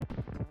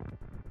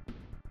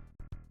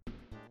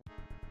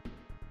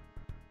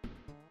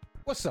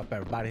What's up,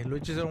 everybody?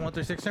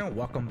 Luigi0136 here, and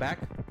welcome back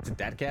to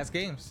Dadcast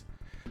Games.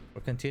 We're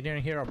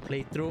continuing here our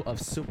playthrough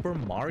of Super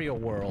Mario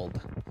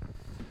World.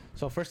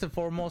 So first and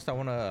foremost, I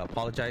want to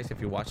apologize if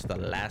you watched the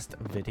last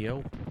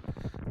video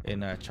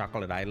in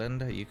Chocolate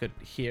Island. You could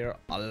hear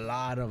a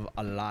lot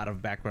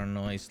of background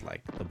noise,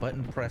 like the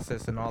button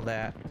presses and all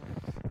that.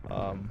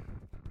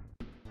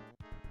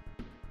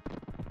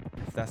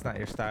 If that's not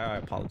your style, I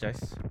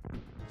apologize.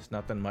 There's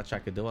nothing much I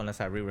could do unless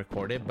I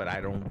re-record it, but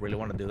I don't really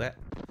want to do that.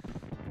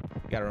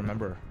 You gotta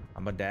remember,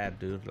 I'm a dad,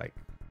 dude. Like,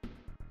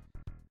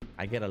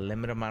 I get a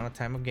limited amount of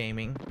time of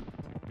gaming,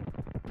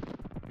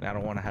 and I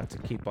don't want to have to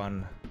keep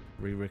on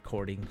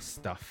re-recording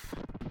stuff.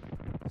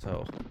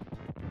 So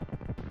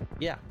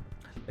yeah,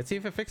 let's see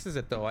if it fixes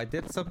it though. I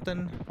did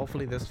something.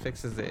 Hopefully this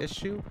fixes the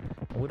issue,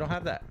 and we don't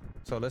have that.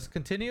 So let's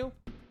continue.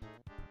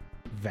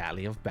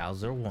 Valley of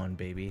Bowser 1,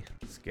 baby.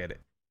 Let's get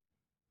it.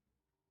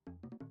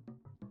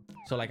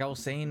 So like I was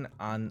saying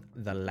on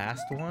the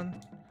last one,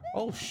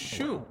 oh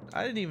shoot,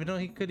 I didn't even know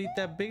he could eat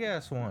that big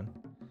ass one.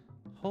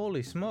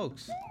 Holy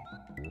smokes,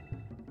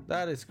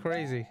 that is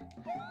crazy.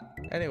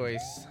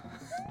 Anyways,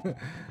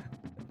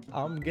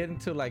 I'm getting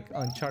to like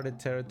uncharted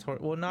territory.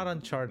 Well, not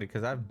uncharted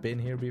because I've been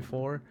here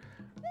before,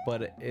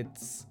 but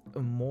it's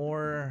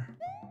more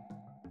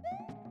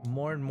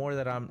and more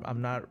that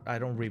I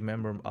don't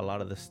remember a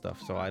lot of this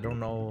stuff, so I don't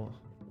know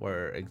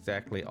where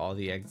exactly all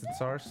the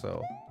exits are.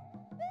 So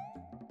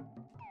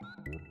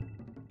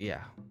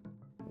yeah,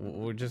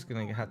 we're just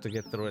gonna have to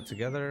get through it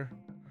together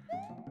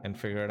and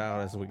figure it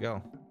out as we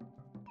go.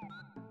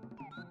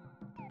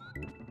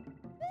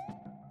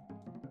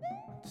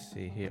 Let's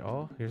see here.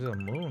 Oh, here's a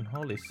moon.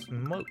 Holy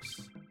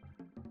smokes,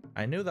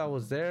 I knew that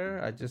was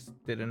there, I just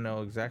didn't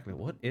know exactly.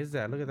 What is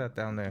that? Look at that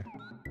down there.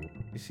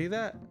 You see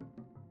that?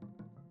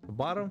 The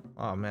bottom?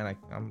 Oh man,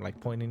 I'm like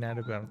pointing at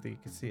it, but I don't think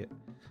you can see it.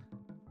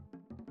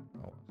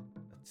 Oh,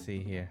 let's see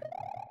here.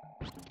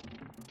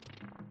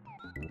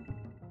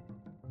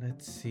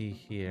 Let's see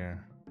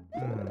here.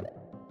 Can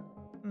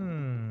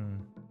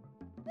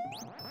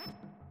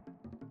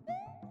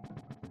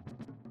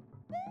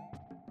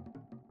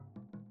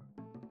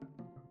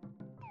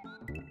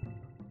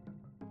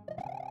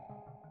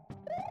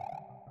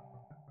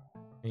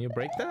you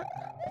break that?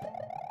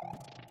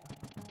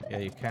 Yeah,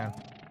 you can.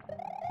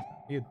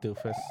 You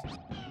doofus.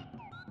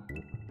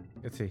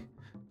 Let's see.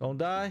 Don't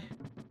die.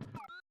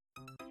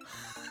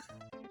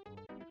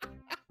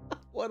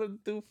 What a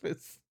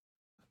doofus.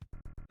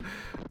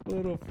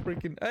 What a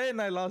freaking...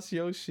 And I lost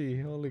Yoshi.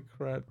 Holy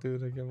crap,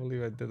 dude. I can't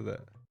believe I did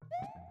that.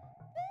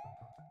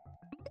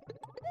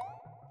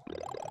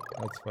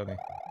 That's funny.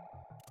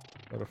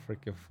 What a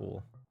freaking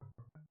fool.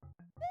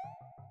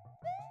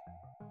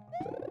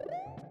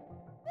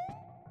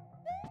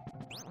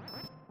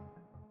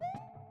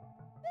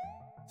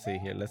 Let's see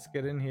here. Let's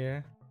get in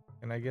here.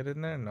 Can I get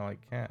in there? No, I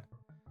can't.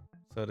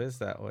 So it is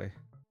that way.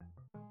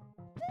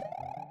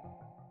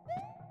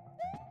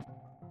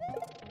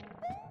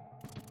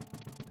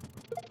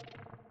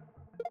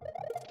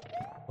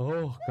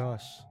 Oh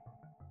gosh,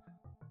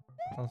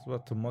 I was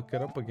about to muck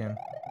it up again.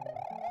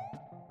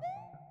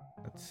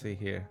 Let's see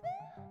here.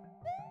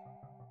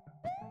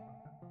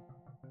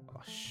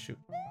 Oh shoot.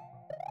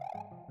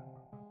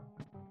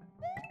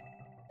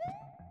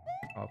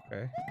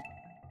 Okay.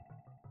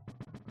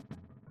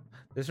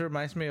 This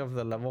reminds me of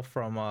the level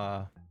from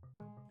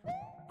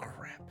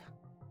crap.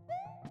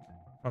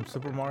 From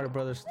Super Mario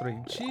Brothers 3.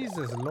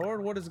 Jesus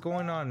Lord, what is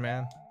going on,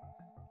 man?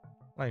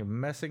 Like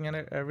messing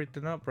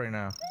everything up right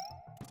now.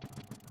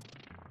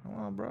 Come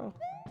on, bro.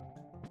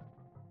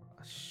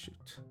 Oh,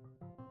 shoot.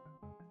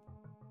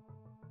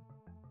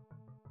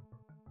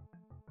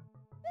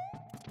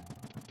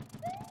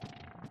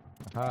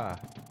 Aha.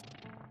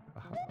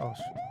 Aha. Oh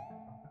shoot.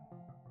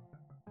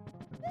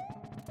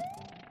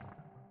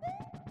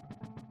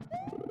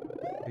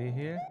 See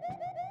here?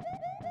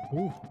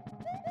 Ooh.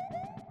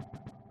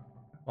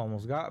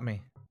 Almost got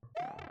me.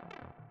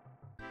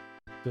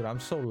 Dude, I'm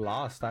so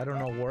lost. I don't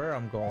know where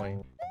I'm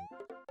going.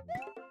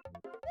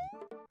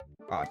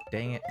 Aw,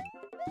 dang it.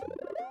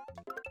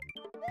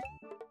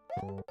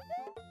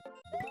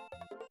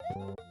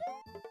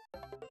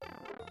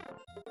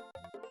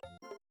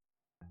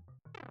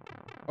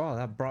 Oh,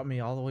 that brought me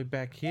all the way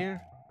back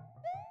here.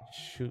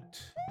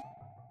 Shoot.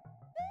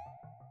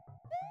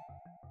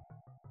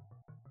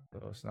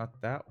 So it's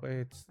not that way,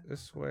 it's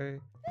this way.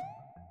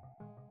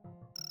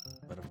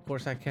 But of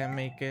course I can't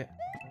make it.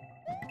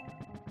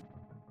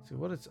 See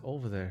what is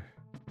over there.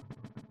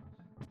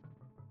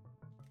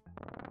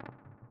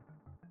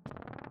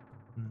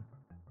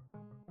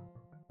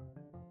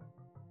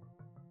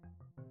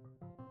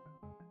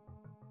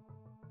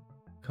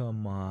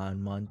 Come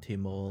on, Monty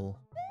Mole.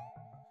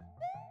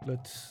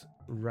 Let's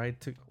right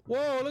to...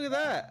 Whoa, look at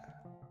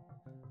that!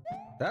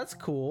 That's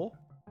cool.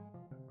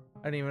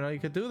 I didn't even know you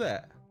could do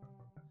that.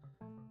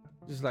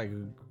 Just like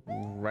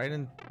right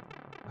in...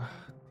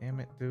 damn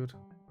it, dude.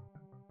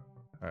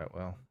 Alright,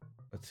 well,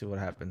 let's see what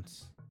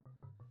happens.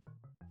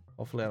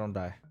 Hopefully I don't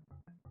die.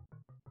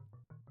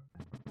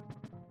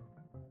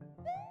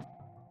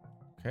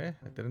 Okay,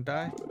 I didn't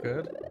die.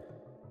 Good.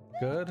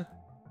 good.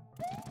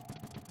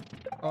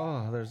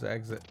 Oh, there's the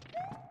exit.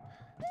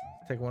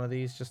 Take one of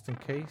these just in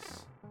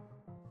case.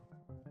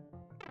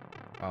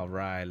 All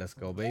right, let's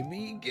go,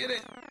 baby. Get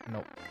it.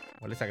 Nope.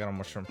 Well, at least I got a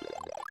mushroom.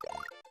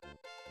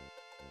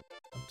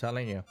 I'm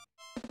telling you.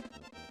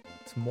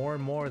 It's more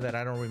and more that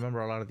I don't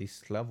remember a lot of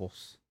these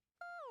levels.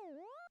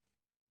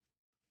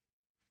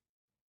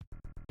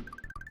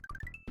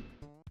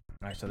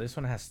 All right, so this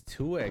one has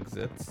 2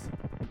 exits.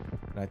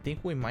 And I think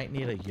we might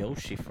need a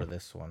Yoshi for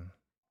this one,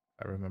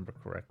 if I remember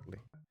correctly.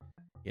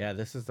 Yeah,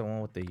 this is the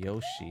one with the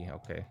Yoshi.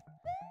 Okay.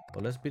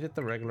 Well, let's beat it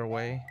the regular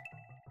way.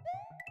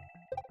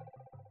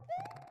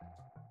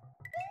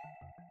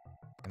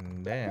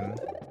 And then...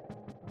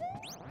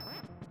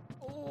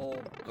 oh,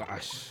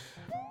 gosh.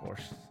 Of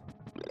course.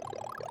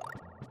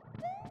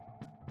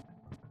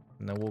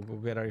 And then we'll go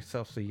get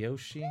ourselves a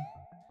Yoshi.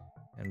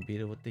 And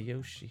beat it with the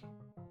Yoshi.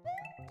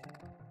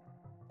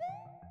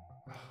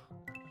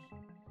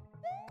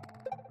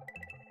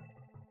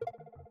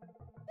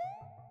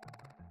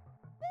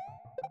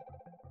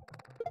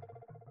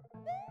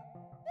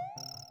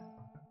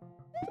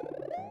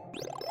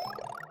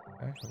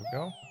 Okay, here we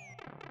go.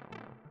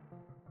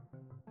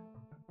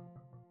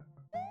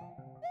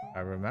 I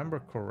remember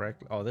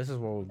correctly. Oh, this is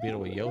where we beat it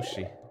with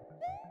Yoshi.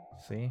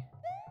 See?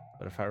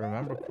 But if I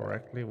remember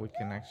correctly, we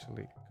can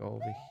actually go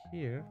over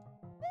here.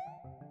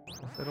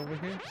 Is it over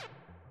here?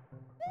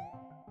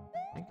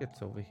 I think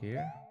it's over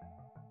here,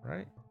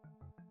 right?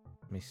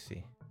 Let me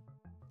see.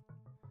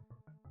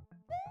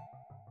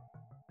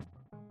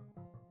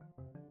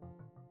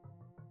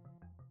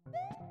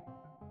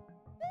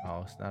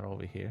 Oh, it's not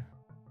over here.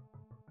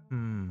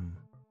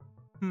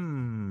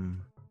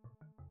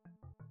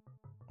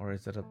 Or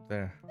is it up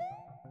there?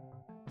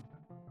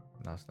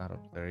 No, it's not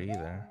up there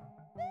either.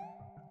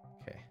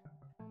 Okay.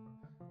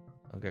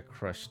 I'll get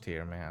crushed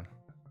here, man.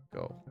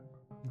 Go.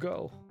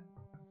 Go.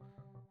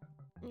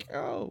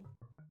 Go.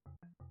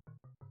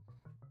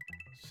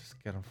 Let's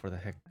just get him for the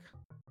heck.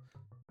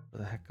 For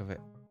the heck of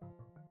it.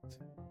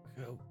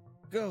 Go.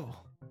 Go.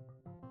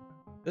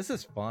 This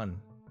is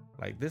fun.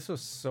 Like, this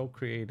was so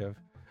creative.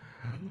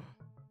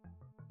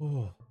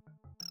 Oh.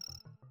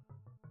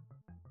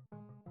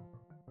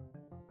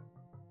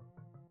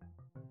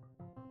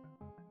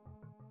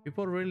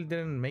 People really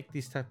didn't make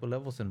these type of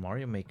levels in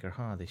Mario Maker,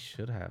 huh? They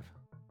should have.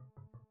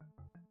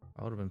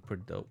 That would have been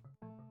pretty dope.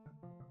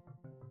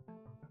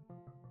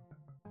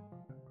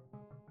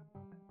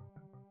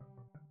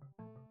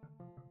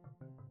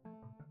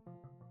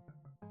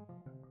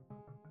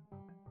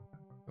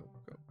 Go,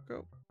 go,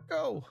 go,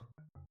 go!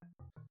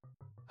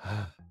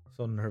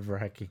 So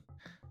nerve-wracking.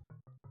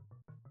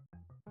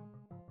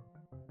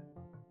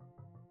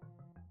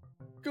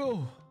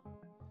 Go!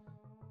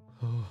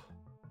 Oh.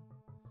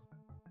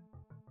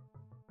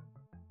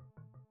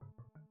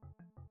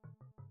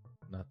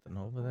 Nothing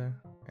over there.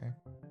 Okay.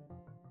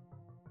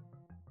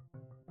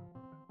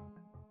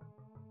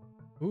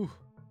 Ooh.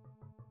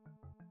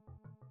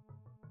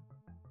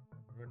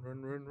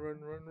 Run, run, run, run,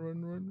 run,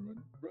 run, run,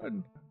 run,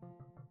 run.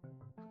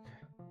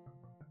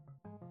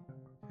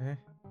 Okay. Okay.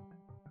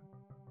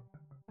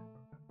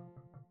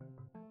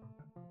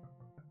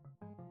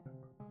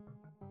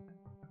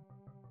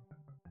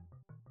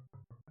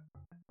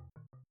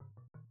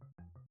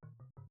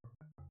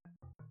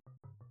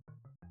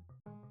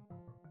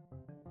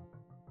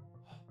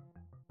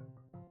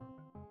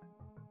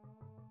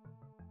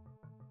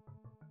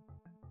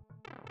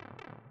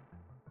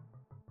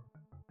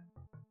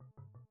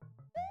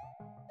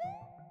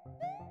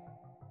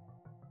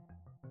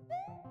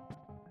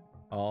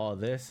 Oh,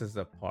 this is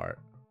the part.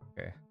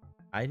 Okay.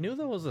 I knew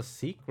there was a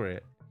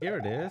secret. Here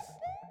it is.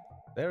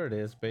 There it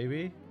is,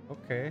 baby.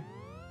 Okay.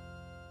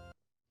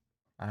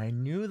 I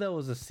knew that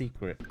was a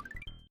secret,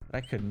 but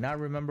I could not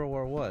remember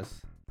where it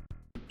was.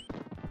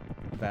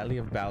 Valley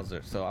of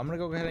Bowser. So I'm gonna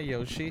go get a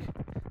Yoshi.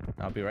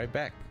 I'll be right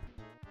back.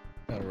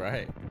 All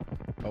right.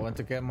 I went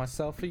to get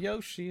myself a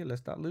Yoshi.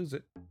 Let's not lose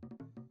it.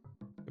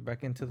 Get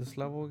back into this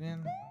level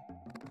again.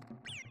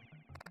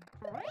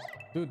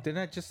 Dude, didn't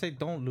I just say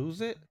don't lose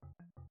it?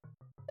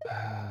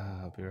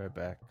 I'll be right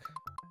back.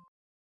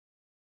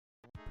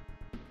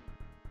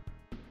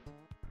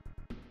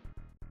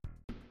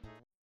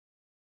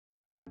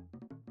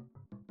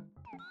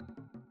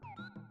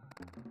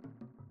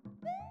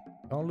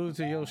 Don't lose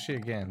to Yoshi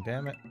again,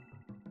 damn it.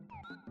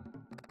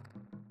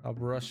 I'm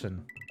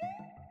rushing.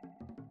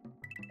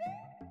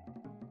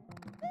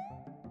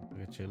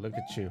 Look at you, look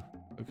at you.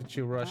 Look at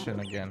you rushing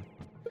again.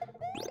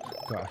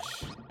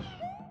 Gosh.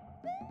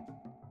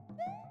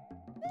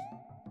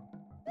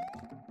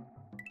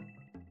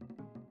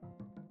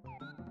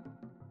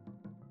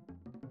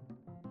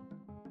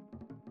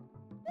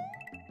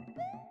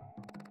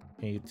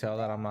 Can you tell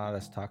that I'm not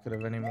as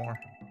talkative anymore?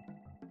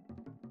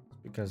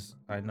 It's because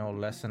I know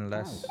less and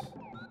less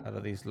out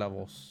of these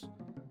levels.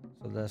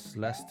 So there's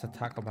less to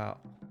talk about.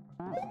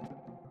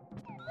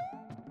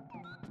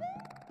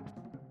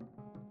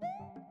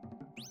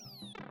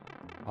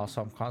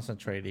 Also, I'm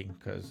concentrating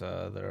because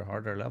they're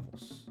harder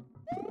levels.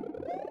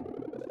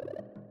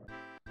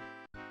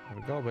 There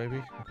we go,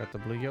 baby. I got the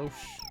blue Yoshi.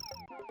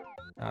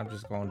 I'm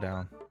just going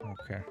down. I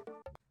don't care.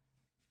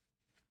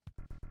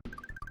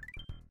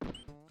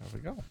 There we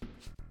go.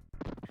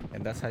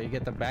 And that's how you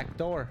get the back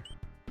door.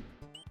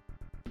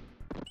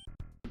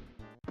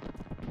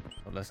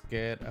 So let's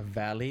get a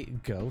Valley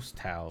Ghost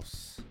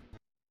House.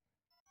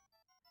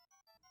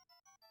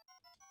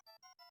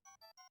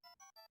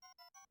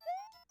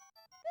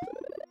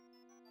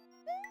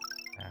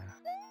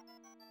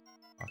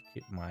 I'll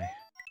keep my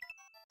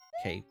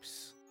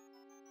capes.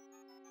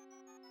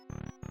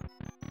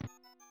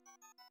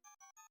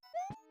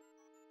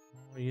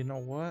 Oh, you know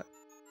what?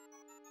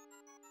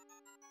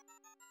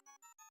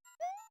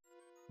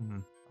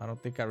 I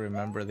don't think I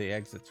remember the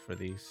exits for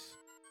these.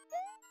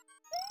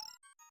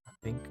 I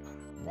think,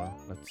 well,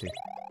 let's see.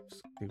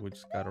 I think we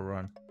just gotta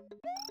run.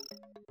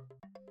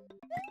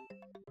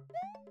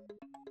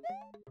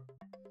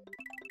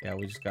 Yeah,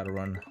 we just gotta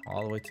run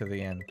all the way to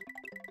the end.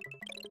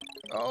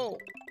 Oh!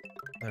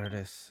 There it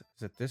is.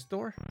 Is it this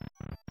door?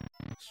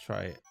 Let's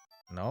try it.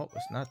 No,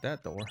 it's not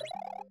that door.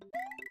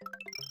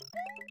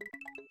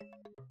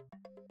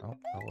 Oh,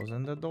 that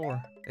wasn't the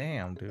door.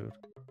 Damn, dude.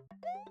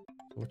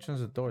 So which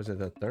one's the door? Is it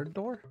the third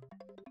door?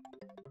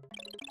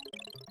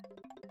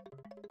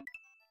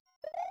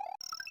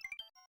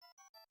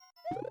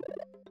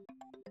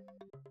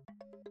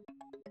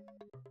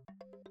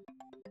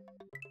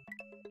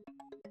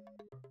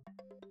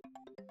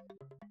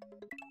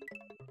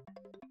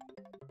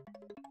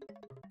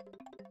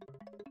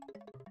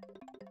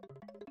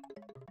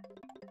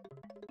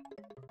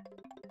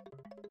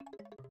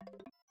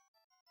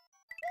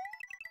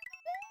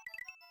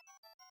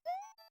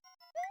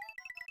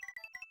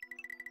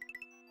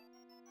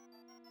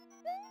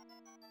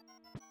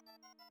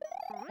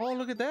 Oh,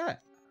 look at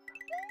that.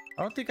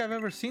 I don't think I've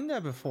ever seen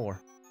that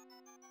before.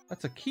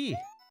 That's a key.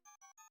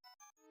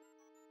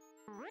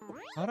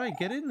 How do I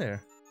get in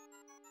there?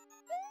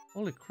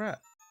 Holy crap.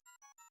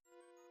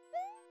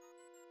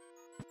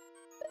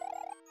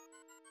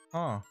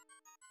 Huh.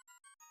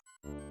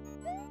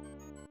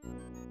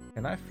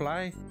 Can I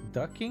fly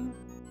ducking?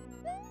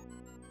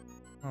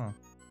 Huh.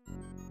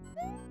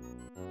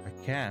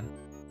 I can.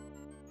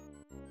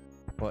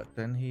 But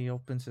then he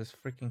opens his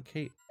freaking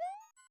cape.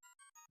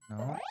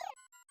 No.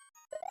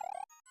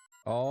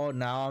 Oh,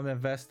 now I'm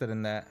invested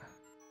in that.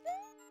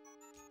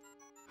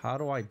 How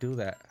do I do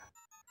that?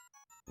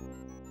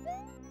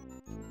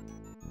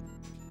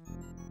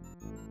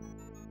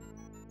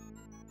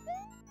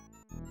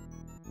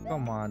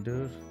 Come on,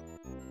 dude.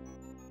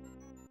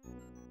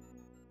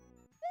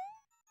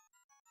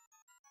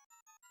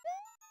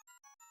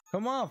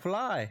 Come on,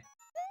 fly.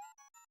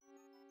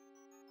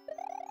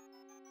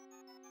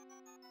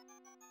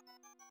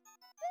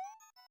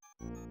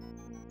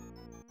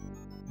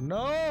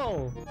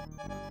 No!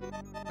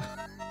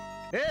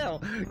 Hell,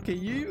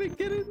 can you even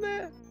get in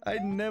there? I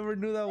never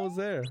knew that was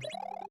there.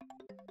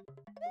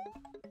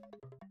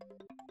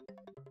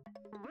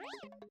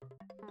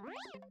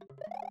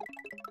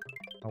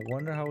 I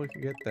wonder how we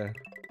could get there.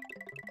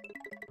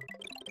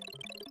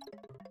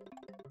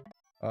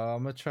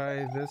 I'm gonna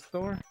try this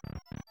door.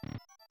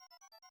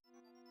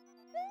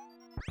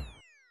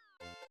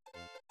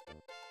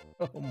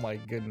 Oh my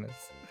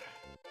goodness.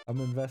 I'm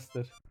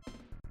invested.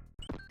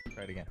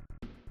 Try it again.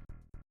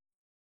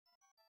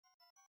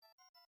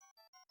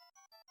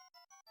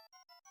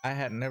 I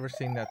had never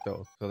seen that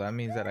though, so that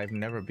means that I've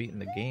never beaten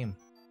the game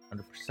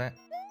 100%.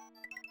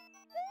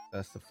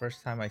 That's the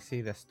first time I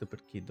see that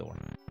stupid key door.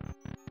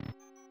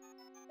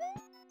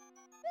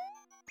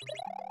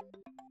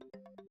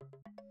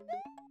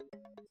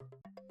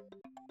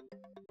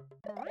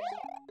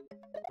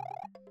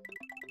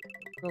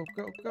 Go,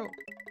 go, go.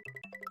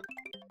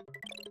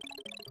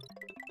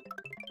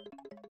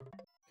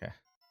 Okay.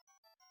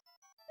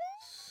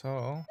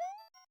 So,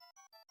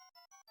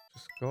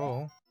 just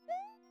go.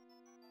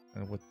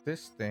 And with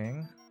this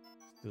thing,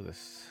 let's do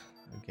this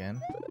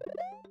again.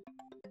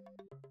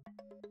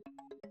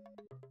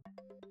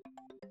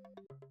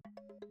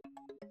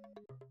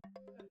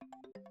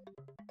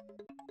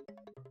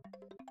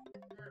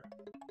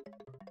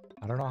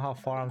 I don't know how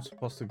far I'm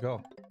supposed to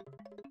go.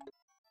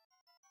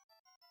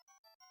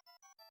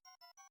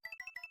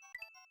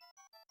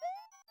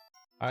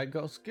 Alright,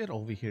 Ghost, get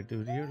over here,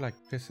 dude. You're like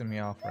pissing me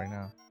off right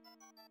now.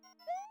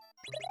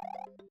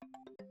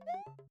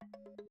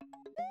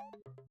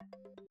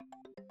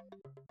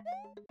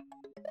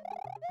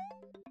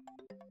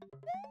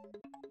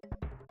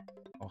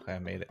 Okay, I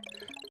made it.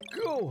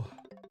 Go!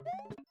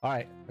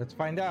 Alright, let's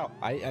find out.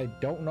 I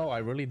don't know. I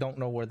really don't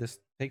know where this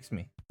takes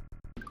me.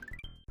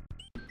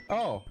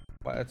 Oh,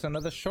 but it's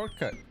another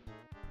shortcut.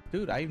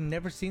 Dude, I've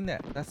never seen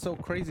that. That's so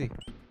crazy.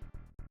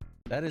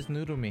 That is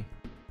new to me.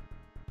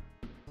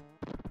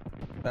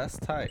 That's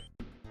tight.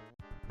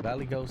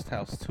 Valley Ghost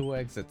House, 2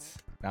 exits.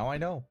 Now I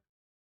know.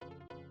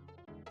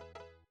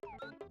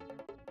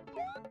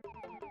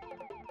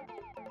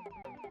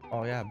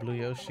 Oh yeah, blue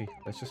Yoshi.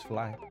 Let's just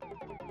fly.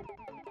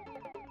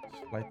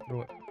 Just fly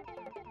through it.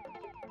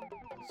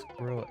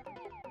 Screw it.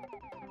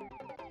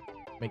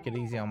 Make it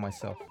easy on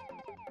myself.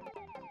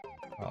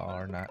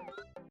 Or not.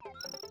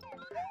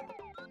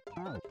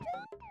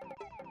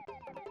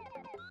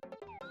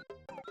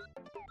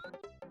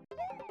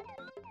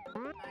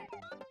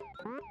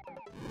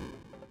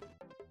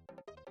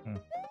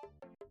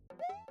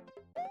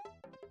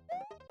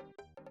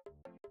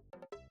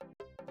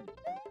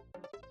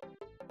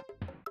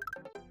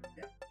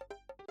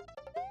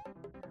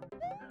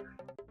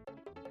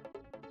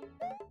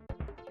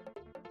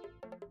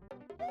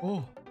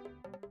 Oh,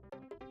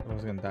 I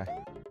was gonna die.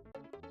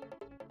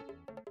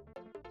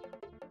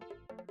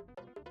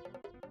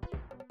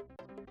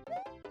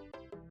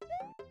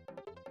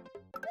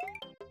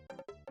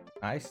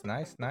 Nice,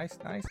 nice, nice,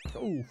 nice.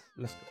 Ooh,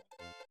 let's go.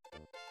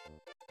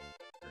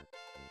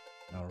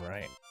 All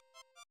right.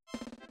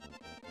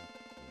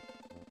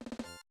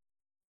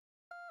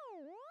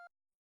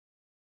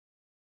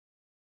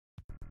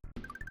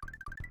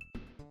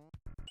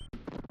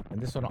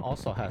 And this one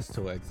also has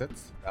 2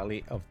 exits.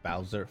 Valley of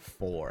Bowser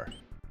 4.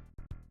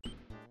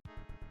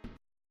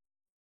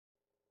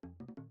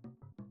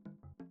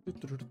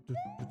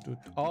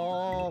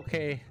 Oh,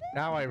 okay.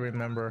 Now I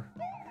remember.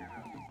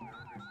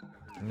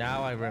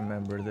 Now I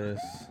remember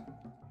this.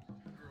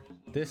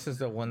 This is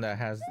the one that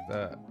has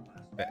the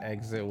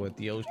exit with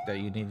Yoshi, that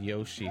you need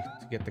Yoshi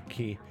to get the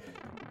key.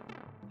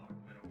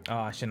 Oh,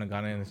 I shouldn't have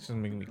gone in. It's just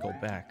making me go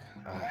back.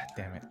 Ah,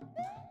 damn it.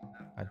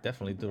 I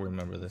definitely do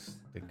remember this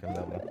thinking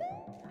level.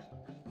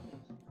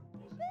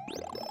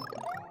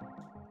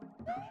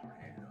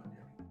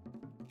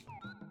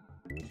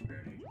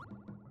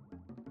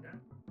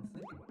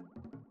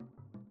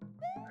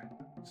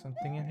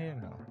 Something in here?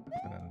 No.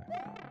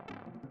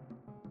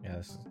 Yeah,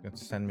 this is gonna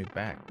send me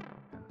back.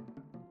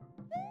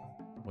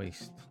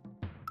 Waste.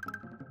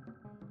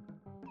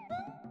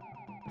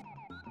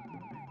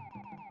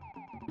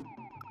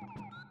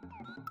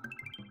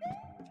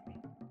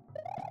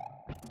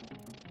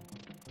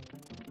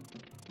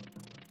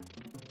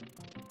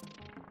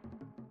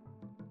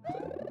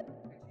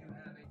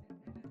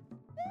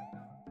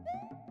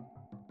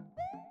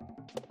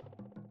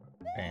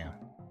 Damn.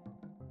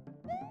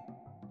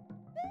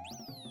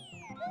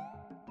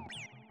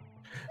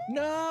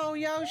 No,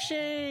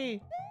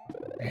 Yoshi!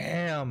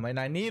 Damn, and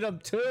I need him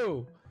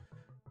too.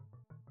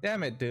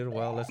 Damn it, dude.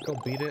 Well, let's go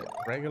beat it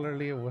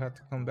regularly. We'll have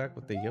to come back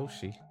with the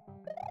Yoshi.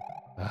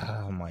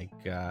 Oh my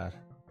god.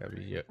 Gotta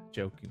be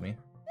joking me.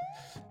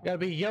 Gotta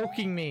be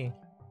yoking me.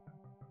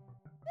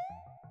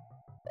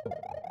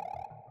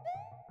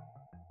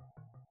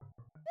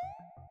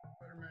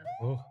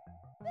 Oh.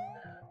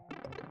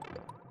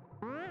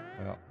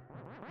 Well.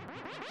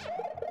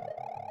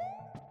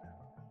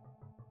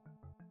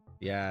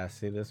 Yeah,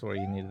 see, this is where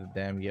you need the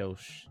damn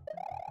Yosh.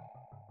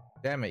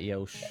 Damn it,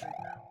 Yosh.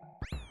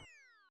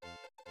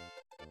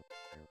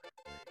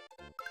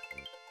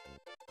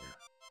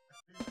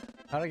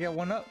 How'd I get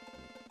one up?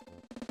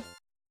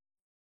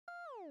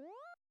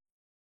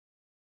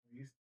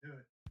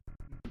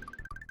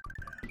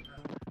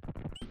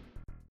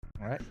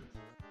 Alright.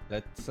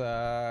 Let's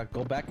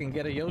go back and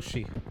get a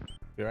Yoshi.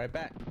 Be right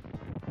back.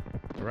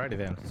 Alrighty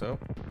then, so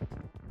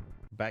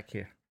back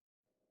here.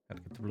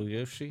 Gotta get the blue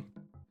Yoshi.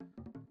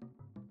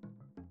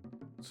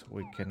 So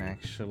we can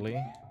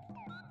actually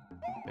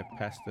get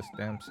past this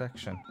damn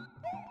section.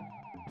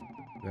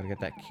 We gotta get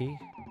that key.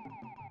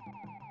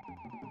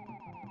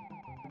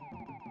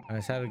 I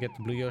decided to get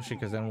the blue Yoshi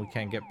because then we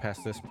can't get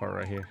past this part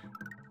right here.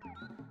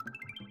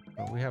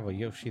 But we have a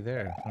Yoshi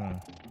there.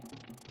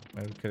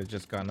 Maybe we could have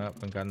just gone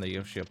up and gotten the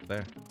Yoshi up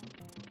there.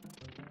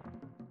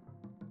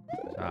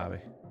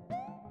 Sorry.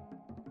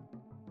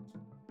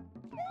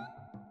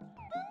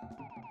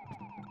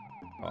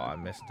 Oh, I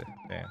missed it.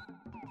 Damn.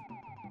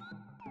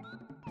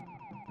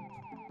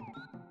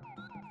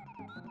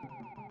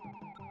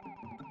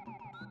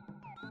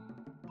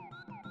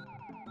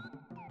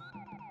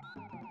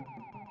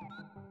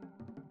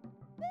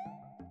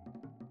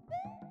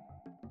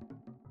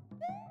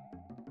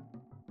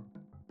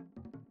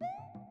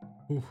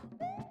 Oof.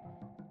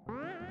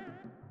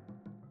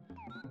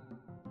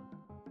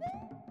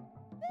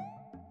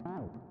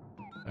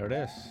 There it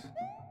is.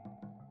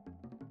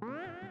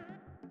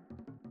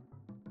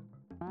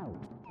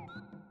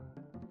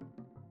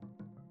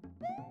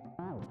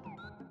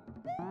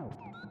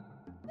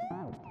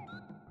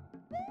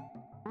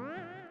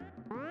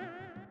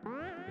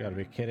 You gotta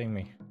be kidding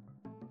me.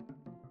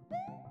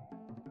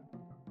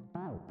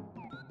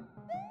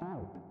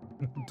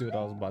 Dude,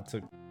 I was about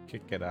to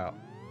kick it out.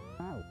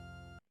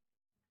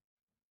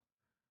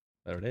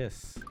 There it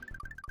is.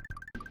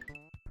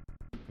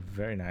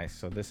 Very nice.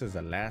 So this is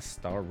the last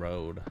star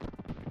road.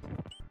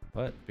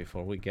 But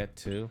before we get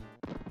to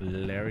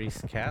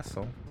Larry's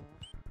castle,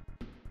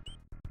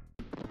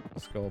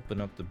 let's go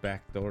open up the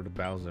back door to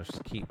Bowser's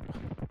Keep.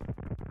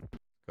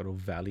 Go to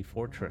Valley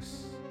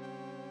Fortress.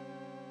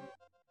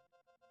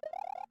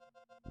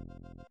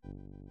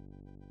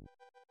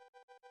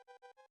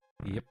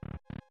 Yep.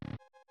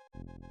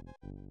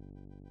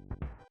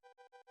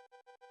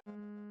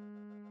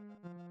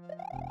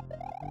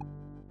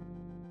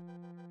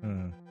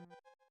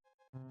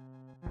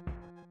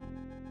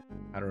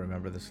 I don't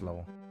remember this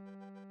level.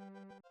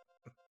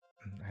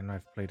 I know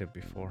I've played it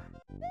before.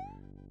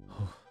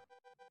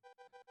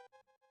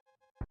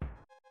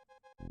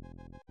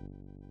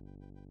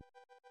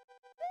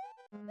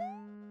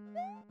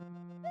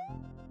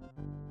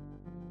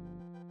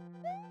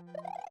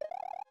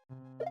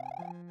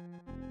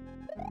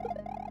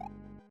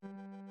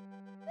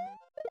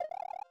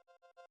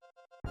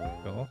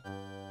 Go.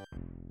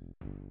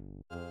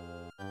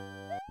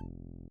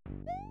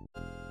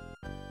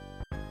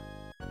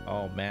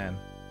 Oh man,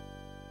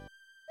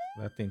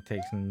 that thing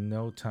takes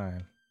no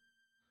time.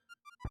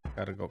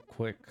 Gotta go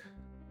quick.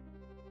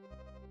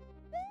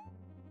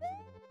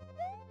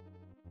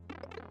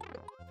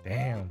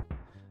 Damn.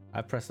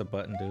 I pressed the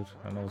button, dude.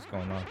 I know what's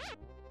going on.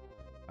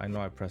 I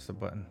know I pressed the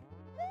button.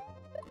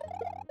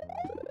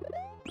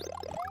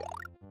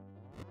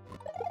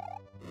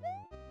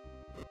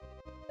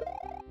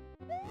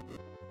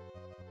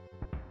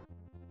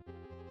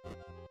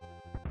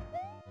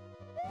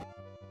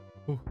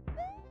 Ooh.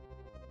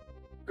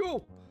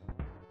 Go!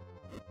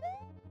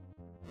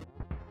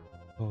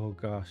 Oh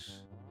gosh.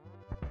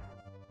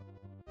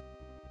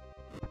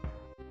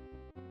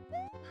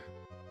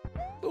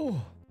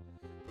 Oh!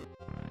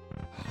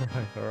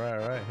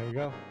 Alright, here we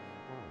go.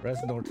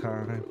 Rest no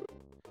time.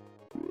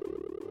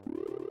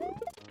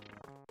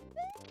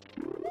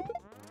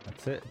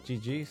 That's it,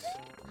 GG's.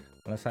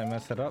 Unless I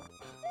mess it up.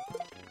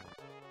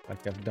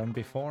 Like I've done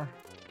before.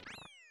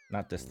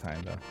 Not this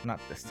time though,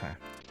 not this time.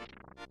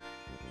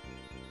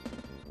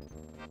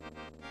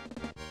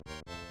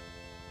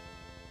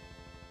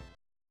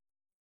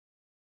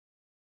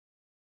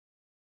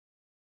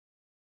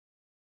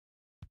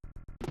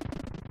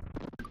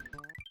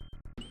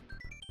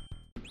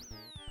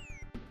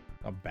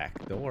 A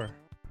back door.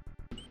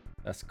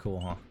 That's cool,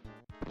 huh?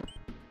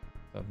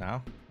 So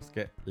now, let's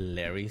get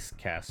Larry's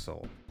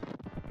Castle.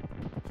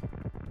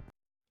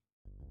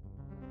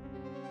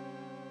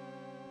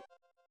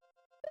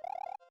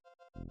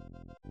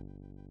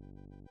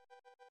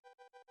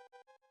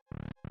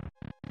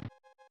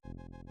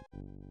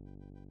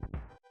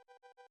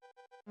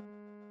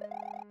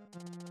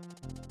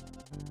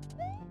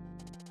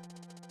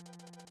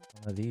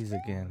 One of these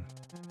again.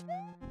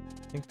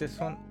 I think this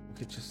one, we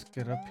could just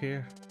get up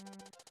here.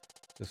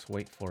 Just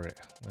wait for it.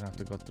 We don't have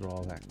to go through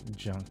all that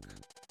junk.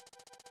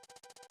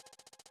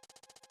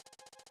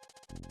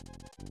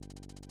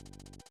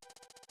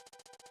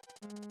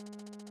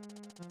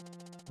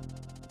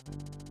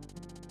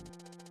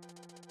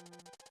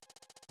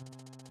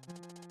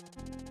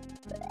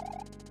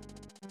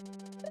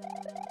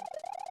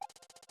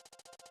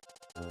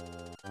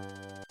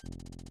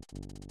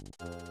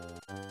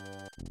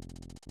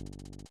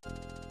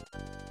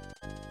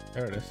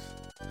 There it is.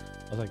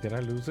 I was like, did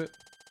I lose it?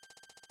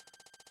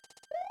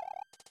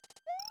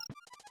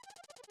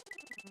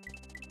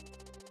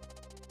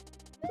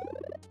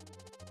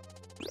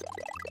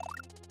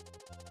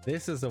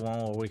 This is the one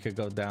where we could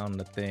go down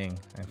the thing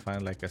and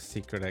find like a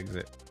secret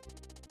exit.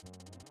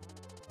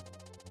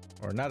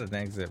 Or not an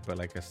exit, but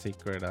like a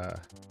secret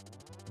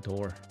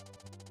door.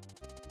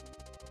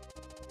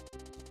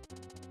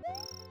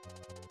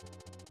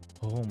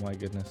 Oh my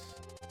goodness.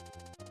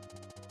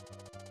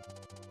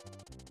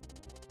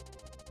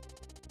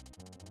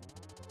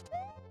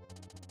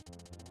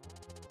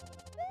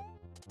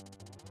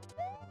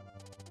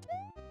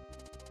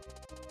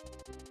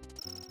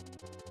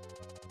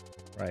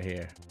 Right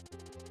here.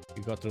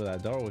 You go through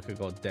that door, we could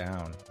go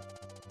down.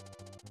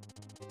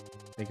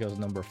 I think it was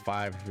number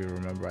 5 if you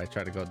remember. I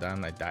tried to go down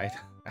and I died.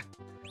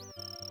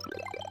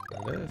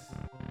 There it is.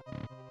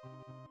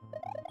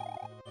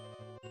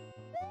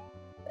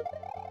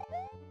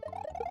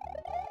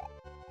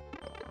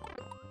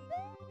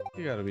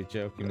 You gotta be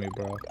joking me,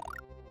 bro.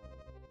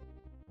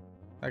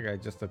 That guy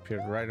just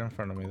appeared right in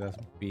front of me. That's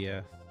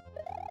BS.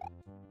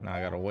 Now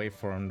I gotta wait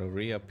for him to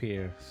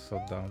reappear.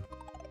 So dumb.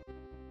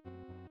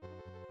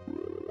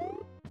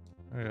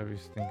 Hurry up, you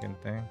stinking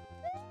thing.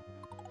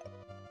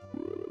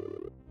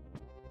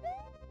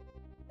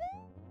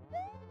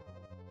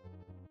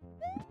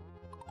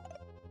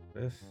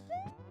 This.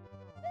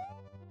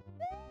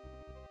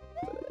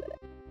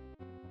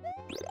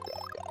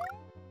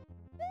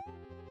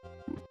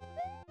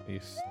 You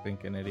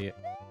stinking idiot.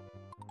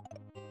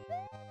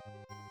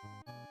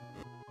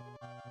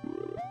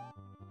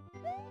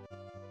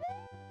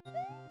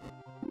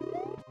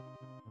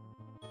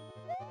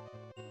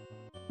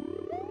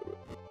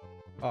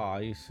 Oh,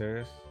 are you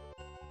serious?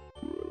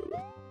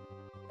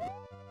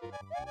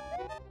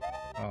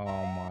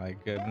 Oh my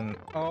goodness.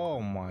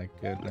 Oh my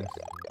goodness.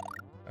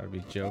 Gotta be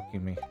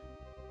joking me.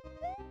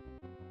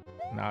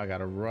 Now I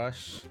gotta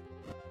rush.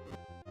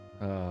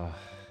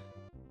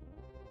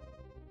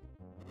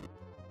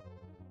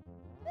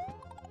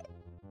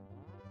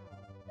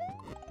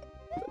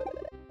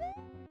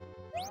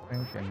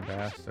 Stinking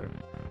bastard.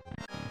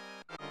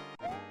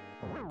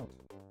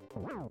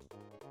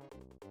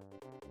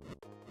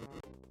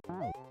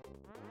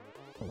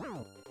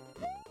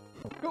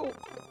 Go!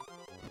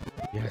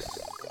 Yes.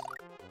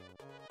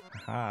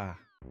 Aha.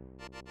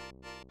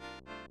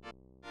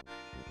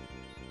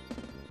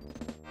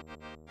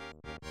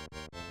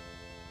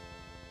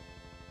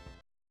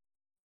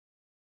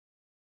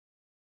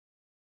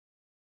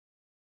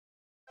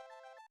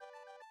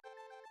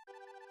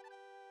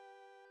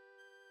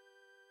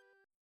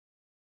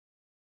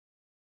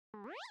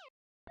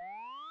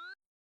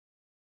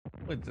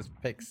 It just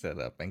picks it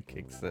up and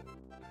kicks it.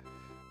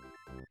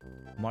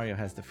 Mario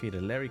has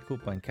defeated Larry,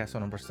 Koopa in Castle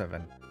number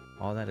 7.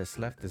 All that is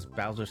left is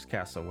Bowser's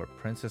Castle, where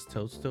Princess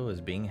Toadstool is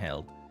being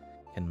held.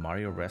 Can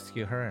Mario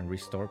rescue her and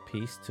restore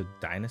peace to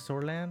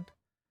Dinosaur Land?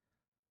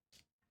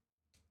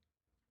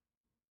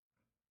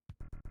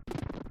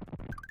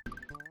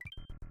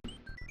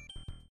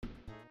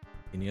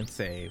 Union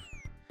save.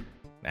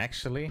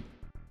 Actually,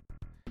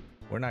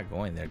 we're not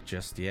going there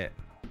just yet.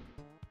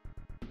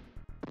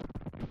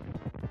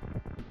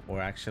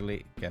 We're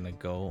actually gonna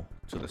go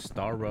to the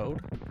Star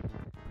Road,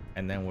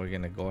 and then we're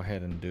gonna go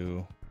ahead and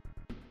do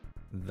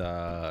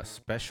the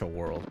special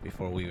world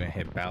before we even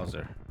hit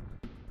Bowser.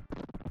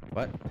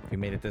 But if you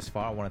made it this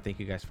far, I want to thank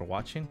you guys for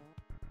watching.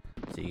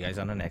 See you guys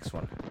on the next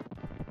one.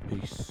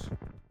 Peace.